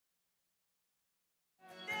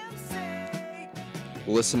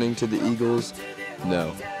Listening to the Eagles?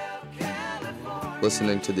 No.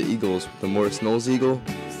 Listening to the Eagles with the Morris Knolls Eagle?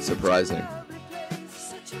 Surprising.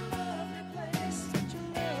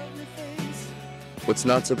 What's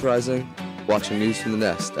not surprising? Watching News from the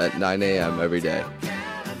Nest at 9 a.m. every day.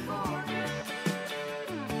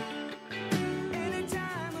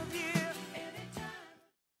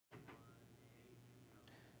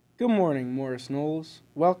 Good morning, Morris Knolls.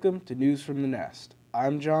 Welcome to News from the Nest.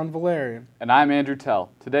 I'm John Valerian. And I'm Andrew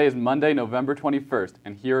Tell. Today is Monday, November 21st,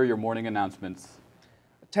 and here are your morning announcements.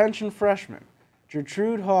 Attention freshmen.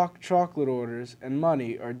 Gertrude Hawk chocolate orders and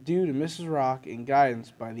money are due to Mrs. Rock in guidance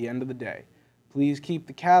by the end of the day. Please keep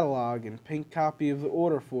the catalog and pink copy of the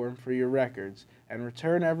order form for your records, and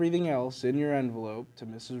return everything else in your envelope to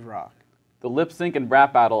Mrs. Rock. The lip sync and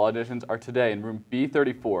rap battle auditions are today in room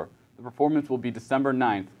B34. The performance will be December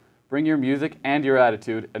 9th. Bring your music and your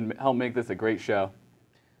attitude and help make this a great show.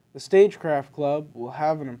 The Stagecraft Club will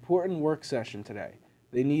have an important work session today.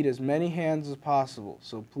 They need as many hands as possible,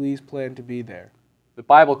 so please plan to be there. The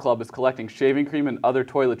Bible Club is collecting shaving cream and other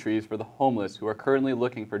toiletries for the homeless who are currently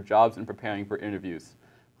looking for jobs and preparing for interviews.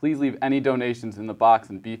 Please leave any donations in the box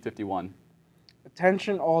in B51.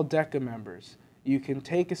 Attention all DECA members. You can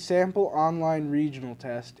take a sample online regional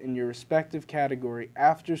test in your respective category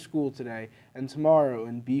after school today and tomorrow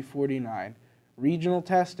in B49. Regional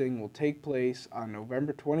testing will take place on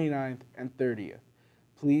November 29th and 30th.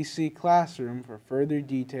 Please see Classroom for further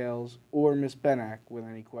details or Ms. Benak with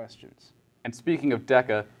any questions. And speaking of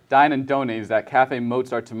DECA, dine and donate is at Cafe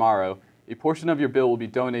Mozart tomorrow. A portion of your bill will be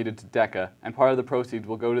donated to DECA, and part of the proceeds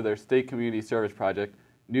will go to their state community service project,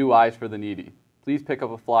 New Eyes for the Needy. Please pick up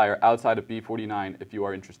a flyer outside of B49 if you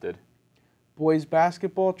are interested. Boys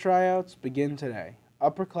basketball tryouts begin today.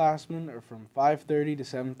 Upperclassmen are from 5:30 to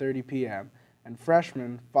 7:30 p.m., and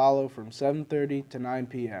freshmen follow from 7:30 to 9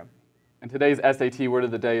 p.m. And today's SAT word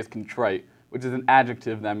of the day is contrite, which is an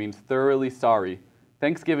adjective that means thoroughly sorry.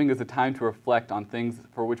 Thanksgiving is a time to reflect on things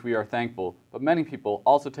for which we are thankful, but many people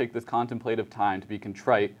also take this contemplative time to be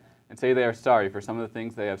contrite and say they are sorry for some of the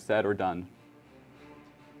things they have said or done.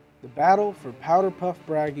 The battle for Powder Puff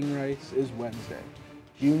bragging rights is Wednesday.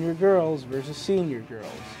 Junior girls versus senior girls.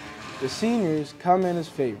 The seniors come in as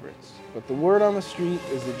favorites, but the word on the street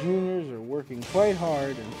is the juniors are working quite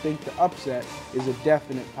hard and think the upset is a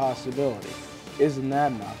definite possibility. Isn't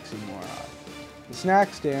that an oxymoron? The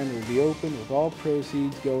snack stand will be open with all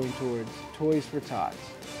proceeds going towards Toys for Tots.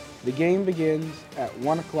 The game begins at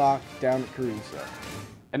 1 o'clock down at Caruso.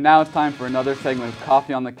 And now it's time for another segment of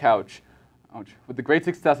Coffee on the Couch. With the great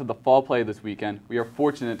success of the fall play this weekend, we are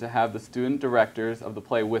fortunate to have the student directors of the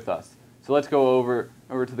play with us. So let's go over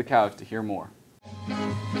to the couch to hear more.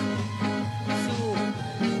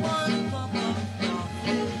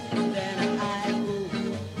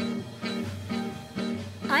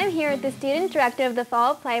 I'm here with the student director of the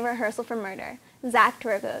fall play Rehearsal for Murder, Zach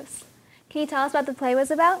Torgos. Can you tell us what the play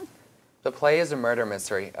was about? The play is a murder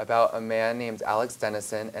mystery about a man named Alex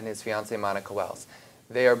Dennison and his fiancée Monica Wells.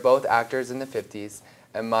 They are both actors in the 50s,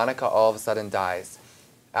 and Monica all of a sudden dies.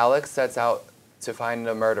 Alex sets out to find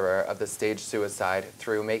the murderer of the staged suicide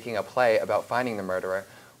through making a play about finding the murderer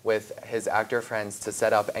with his actor friends to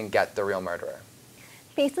set up and get the real murderer.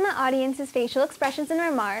 Based on the audience's facial expressions and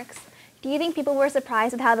remarks, do you think people were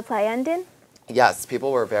surprised with how the play ended? Yes,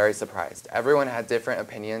 people were very surprised. Everyone had different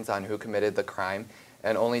opinions on who committed the crime,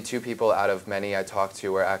 and only 2 people out of many I talked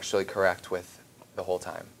to were actually correct with the whole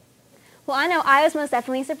time. Well, I know I was most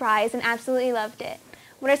definitely surprised and absolutely loved it.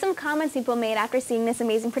 What are some comments people made after seeing this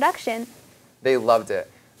amazing production? They loved it.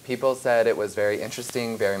 People said it was very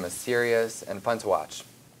interesting, very mysterious, and fun to watch.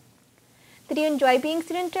 Did you enjoy being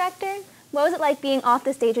student director? What was it like being off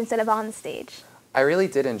the stage instead of on the stage? I really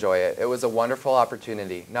did enjoy it. It was a wonderful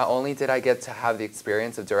opportunity. Not only did I get to have the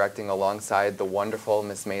experience of directing alongside the wonderful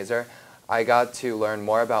Miss Mazur, I got to learn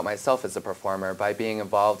more about myself as a performer by being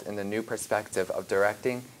involved in the new perspective of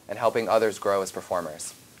directing and helping others grow as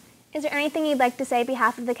performers. Is there anything you'd like to say on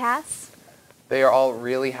behalf of the cast? They are all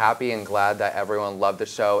really happy and glad that everyone loved the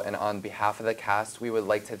show, and on behalf of the cast, we would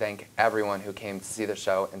like to thank everyone who came to see the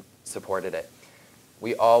show and supported it.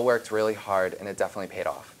 We all worked really hard, and it definitely paid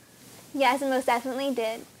off. Yes, it most definitely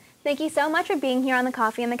did. Thank you so much for being here on the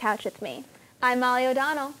Coffee on the Couch with me. I'm Molly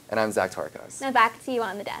O'Donnell. And I'm Zach Torkos. Now back to you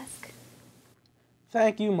on the desk.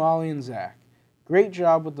 Thank you, Molly and Zach. Great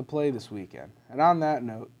job with the play this weekend. And on that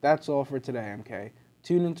note, that's all for today, MK.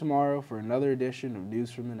 Tune in tomorrow for another edition of News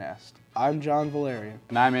from the Nest. I'm John Valerian.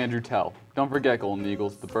 And I'm Andrew Tell. Don't forget, Golden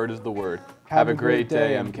Eagles, the bird is the word. Have a great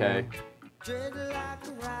day, MK.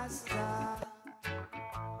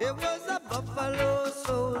 It was a buffalo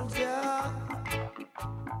soldier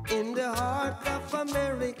in the heart of America.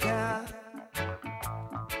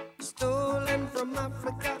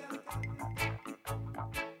 Africa,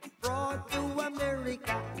 brought to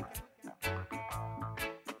America,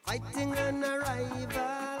 fighting an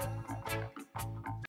arrival.